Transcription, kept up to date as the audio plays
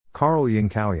Carl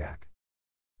Jung-Kowiak.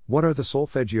 What are the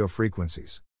solfeggio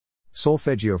frequencies?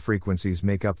 Solfeggio frequencies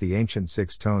make up the ancient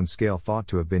six-tone scale thought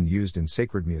to have been used in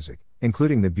sacred music,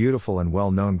 including the beautiful and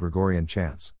well-known Gregorian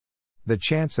chants. The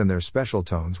chants and their special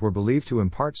tones were believed to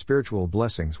impart spiritual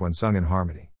blessings when sung in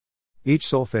harmony. Each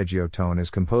solfeggio tone is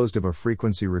composed of a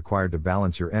frequency required to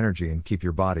balance your energy and keep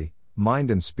your body, mind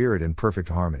and spirit in perfect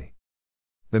harmony.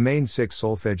 The main six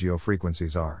solfeggio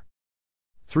frequencies are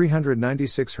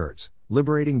 396 Hz,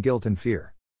 liberating guilt and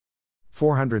fear.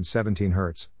 417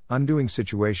 Hz, undoing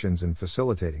situations and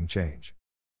facilitating change.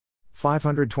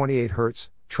 528 Hz,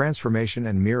 transformation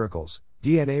and miracles,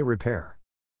 DNA repair.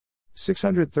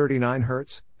 639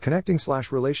 Hz,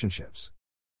 connecting/relationships.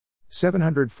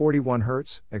 741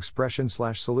 Hz,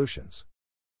 expression/solutions.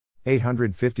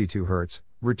 852 Hz,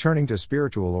 returning to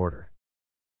spiritual order.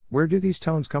 Where do these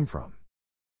tones come from?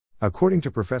 According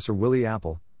to Professor Willie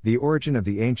Apple, the origin of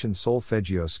the ancient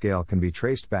solfeggio scale can be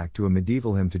traced back to a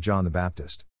medieval hymn to John the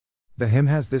Baptist. The hymn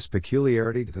has this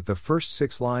peculiarity that the first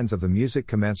 6 lines of the music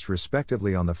commenced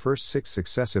respectively on the first 6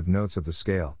 successive notes of the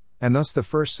scale, and thus the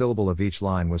first syllable of each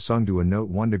line was sung to a note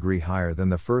 1 degree higher than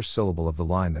the first syllable of the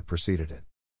line that preceded it.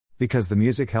 Because the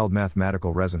music held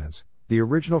mathematical resonance, the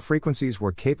original frequencies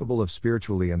were capable of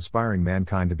spiritually inspiring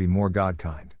mankind to be more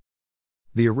God-kind.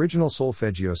 The original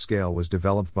solfeggio scale was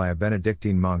developed by a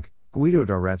Benedictine monk, Guido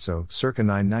d'Arezzo, circa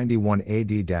 991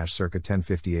 AD-circa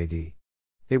 1050 AD.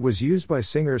 It was used by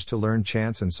singers to learn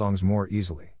chants and songs more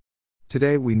easily.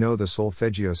 Today we know the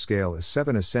solfeggio scale is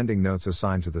 7 ascending notes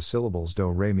assigned to the syllables do,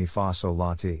 re, mi, fa, sol,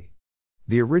 la, ti.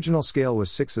 The original scale was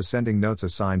 6 ascending notes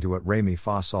assigned to it, re, mi,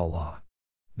 fa, sol, la.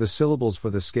 The syllables for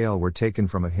the scale were taken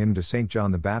from a hymn to St.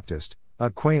 John the Baptist,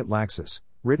 Ut Quaint Laxus,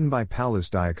 written by Paulus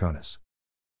Diaconus.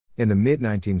 In the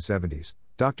mid-1970s,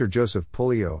 Dr. Joseph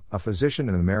Pullio, a physician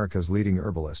and America's leading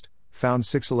herbalist, found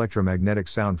 6 electromagnetic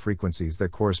sound frequencies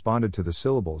that corresponded to the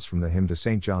syllables from the hymn to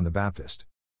St. John the Baptist.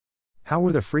 How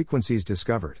were the frequencies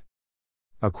discovered?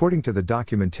 According to the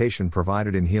documentation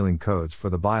provided in Healing Codes for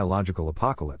the Biological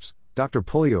Apocalypse, Dr.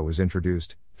 Pullio was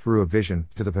introduced, through a vision,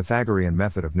 to the Pythagorean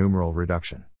method of numeral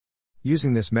reduction.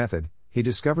 Using this method, he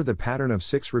discovered the pattern of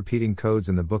 6 repeating codes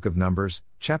in the Book of Numbers,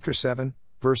 chapter 7,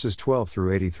 verses 12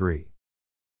 through 83.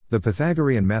 The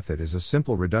Pythagorean method is a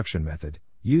simple reduction method,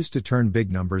 used to turn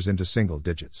big numbers into single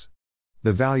digits.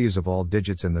 The values of all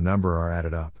digits in the number are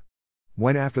added up.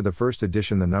 When after the first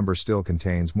addition the number still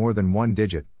contains more than one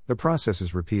digit, the process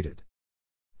is repeated.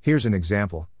 Here's an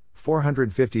example: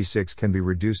 456 can be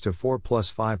reduced to 4 plus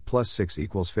 5 plus 6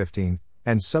 equals 15,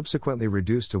 and subsequently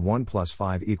reduced to 1 plus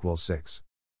 5 equals 6.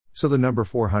 So the number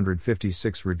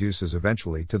 456 reduces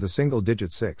eventually to the single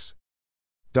digit 6.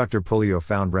 Dr. Pullio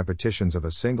found repetitions of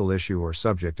a single issue or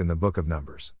subject in the Book of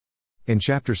Numbers. In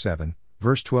chapter 7,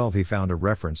 verse 12 he found a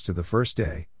reference to the first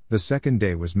day, the second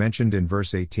day was mentioned in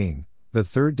verse 18, the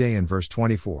third day in verse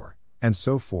 24, and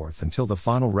so forth until the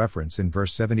final reference in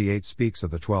verse 78 speaks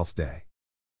of the 12th day.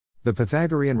 The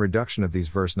Pythagorean reduction of these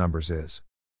verse numbers is: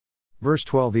 verse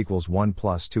 12 equals 1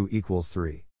 plus 2 equals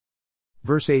 3.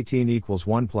 Verse 18 equals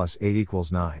 1 plus 8 equals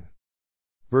 9.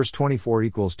 Verse 24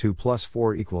 equals 2 plus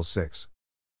 4 equals 6.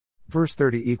 Verse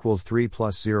 30 equals 3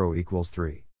 plus 0 equals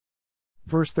 3.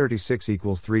 Verse 36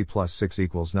 equals 3 plus 6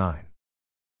 equals 9.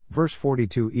 Verse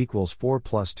 42 equals 4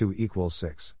 plus 2 equals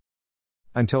 6.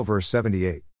 Until verse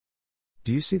 78.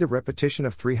 Do you see the repetition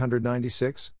of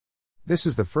 396? This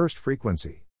is the first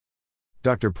frequency.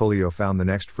 Dr. Pullio found the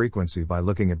next frequency by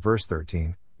looking at verse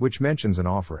 13, which mentions an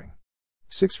offering.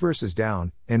 6 verses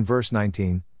down, in verse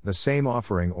 19, the same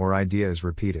offering or idea is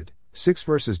repeated. 6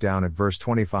 verses down at verse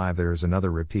 25 there is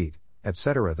another repeat,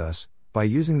 etc. Thus, by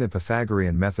using the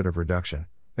Pythagorean method of reduction,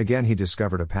 again he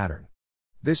discovered a pattern.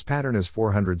 This pattern is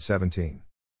 417.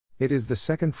 It is the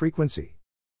second frequency.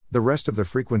 The rest of the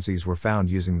frequencies were found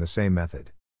using the same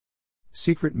method.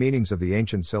 Secret meanings of the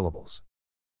ancient syllables.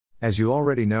 As you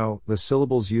already know, the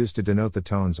syllables used to denote the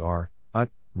tones are ut,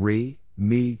 re,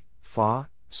 mi, fa,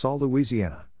 sol.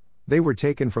 Louisiana. They were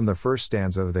taken from the first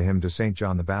stanza of the hymn to St.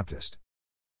 John the Baptist.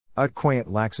 Ut quaint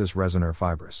laxus resonor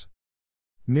fibris.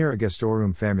 Mira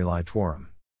gestorum famulae tuorum.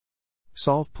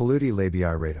 Solve polluti labii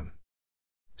ratum.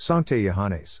 Sancte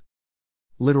Johannes.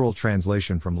 Literal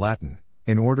translation from Latin: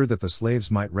 in order that the slaves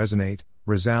might resonate,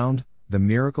 resound, the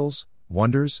miracles,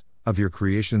 wonders, of your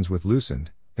creations with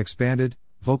loosened, expanded,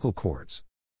 vocal cords.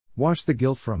 Wash the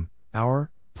guilt from our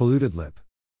polluted lip.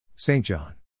 St.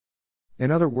 John.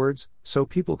 In other words, so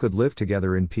people could live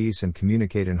together in peace and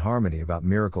communicate in harmony about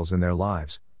miracles in their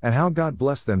lives, and how God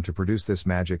blessed them to produce this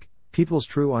magic. People's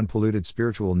true unpolluted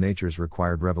spiritual natures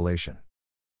required revelation.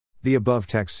 The above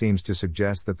text seems to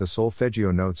suggest that the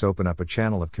solfeggio notes open up a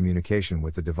channel of communication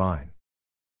with the divine.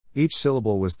 Each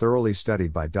syllable was thoroughly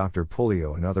studied by Dr.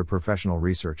 Puglio and other professional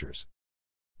researchers.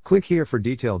 Click here for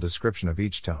detailed description of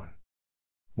each tone.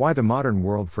 Why the modern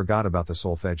world forgot about the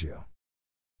solfeggio.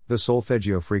 The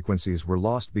solfeggio frequencies were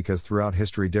lost because throughout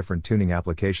history different tuning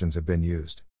applications have been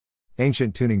used.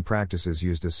 Ancient tuning practices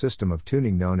used a system of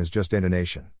tuning known as just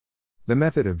intonation. The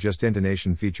method of just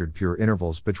intonation featured pure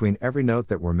intervals between every note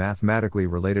that were mathematically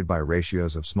related by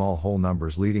ratios of small whole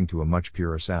numbers, leading to a much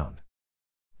purer sound.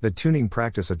 The tuning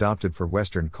practice adopted for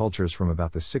Western cultures from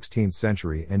about the 16th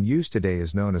century and used today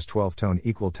is known as 12-tone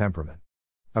equal temperament.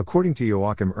 According to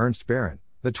Joachim Ernst Behrendt,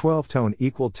 the 12-tone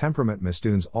equal temperament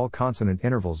mistunes all consonant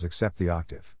intervals except the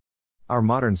octave. Our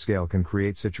modern scale can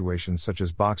create situations such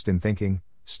as boxed-in thinking,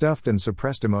 stuffed and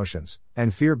suppressed emotions,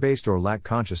 and fear-based or lack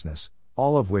consciousness,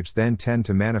 all of which then tend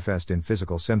to manifest in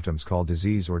physical symptoms called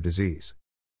disease or disease.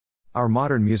 Our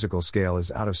modern musical scale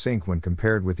is out of sync when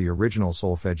compared with the original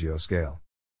solfeggio scale.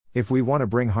 If we want to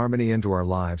bring harmony into our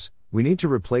lives, we need to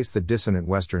replace the dissonant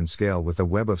Western scale with the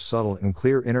web of subtle and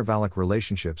clear intervallic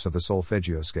relationships of the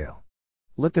solfeggio scale.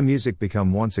 Let the music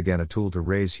become once again a tool to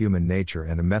raise human nature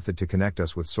and a method to connect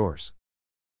us with Source.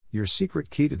 Your secret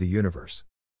key to the universe.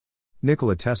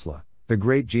 Nikola Tesla, the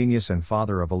great genius and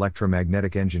father of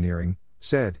electromagnetic engineering,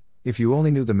 said, "If you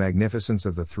only knew the magnificence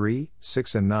of the 3,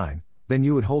 6 and 9, then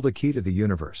you would hold a key to the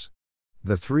universe."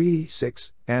 The 3,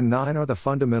 6, and 9 are the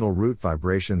fundamental root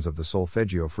vibrations of the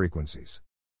solfeggio frequencies.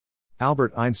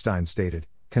 Albert Einstein stated,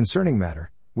 "Concerning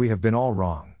matter, we have been all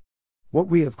wrong. What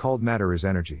we have called matter is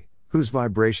energy, whose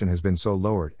vibration has been so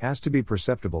lowered as to be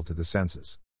perceptible to the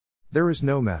senses. There is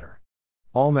no matter.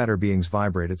 All matter beings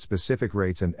vibrate at specific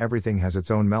rates and everything has its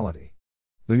own melody."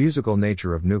 The musical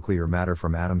nature of nuclear matter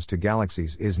from atoms to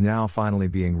galaxies is now finally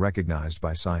being recognized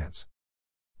by science.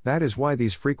 That is why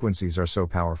these frequencies are so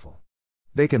powerful.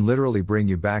 They can literally bring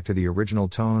you back to the original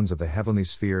tones of the heavenly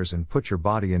spheres and put your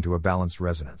body into a balanced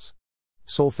resonance.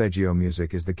 Solfeggio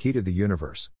music is the key to the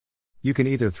universe. You can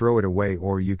either throw it away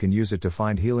or you can use it to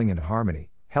find healing and harmony,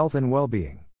 health and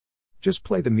well-being. Just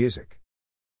play the music.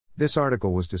 This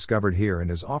article was discovered here and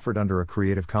is offered under a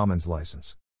Creative Commons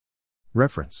license.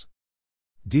 Reference: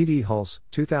 D.D. Hulse,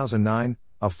 2009,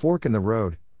 A Fork in the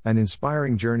Road, an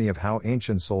inspiring journey of how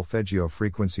ancient solfeggio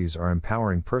frequencies are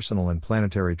empowering personal and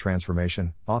planetary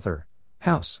transformation. Author,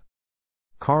 House.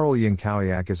 Karl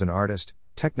Jankowiak is an artist,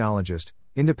 technologist,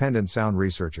 independent sound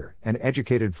researcher, and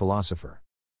educated philosopher.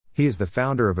 He is the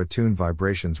founder of Attuned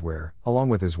Vibrations where, along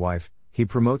with his wife, he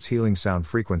promotes healing sound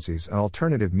frequencies and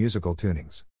alternative musical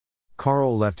tunings.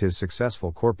 Karl left his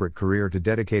successful corporate career to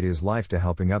dedicate his life to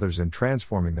helping others in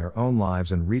transforming their own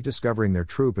lives and rediscovering their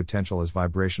true potential as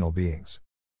vibrational beings.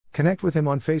 Connect with him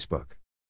on Facebook.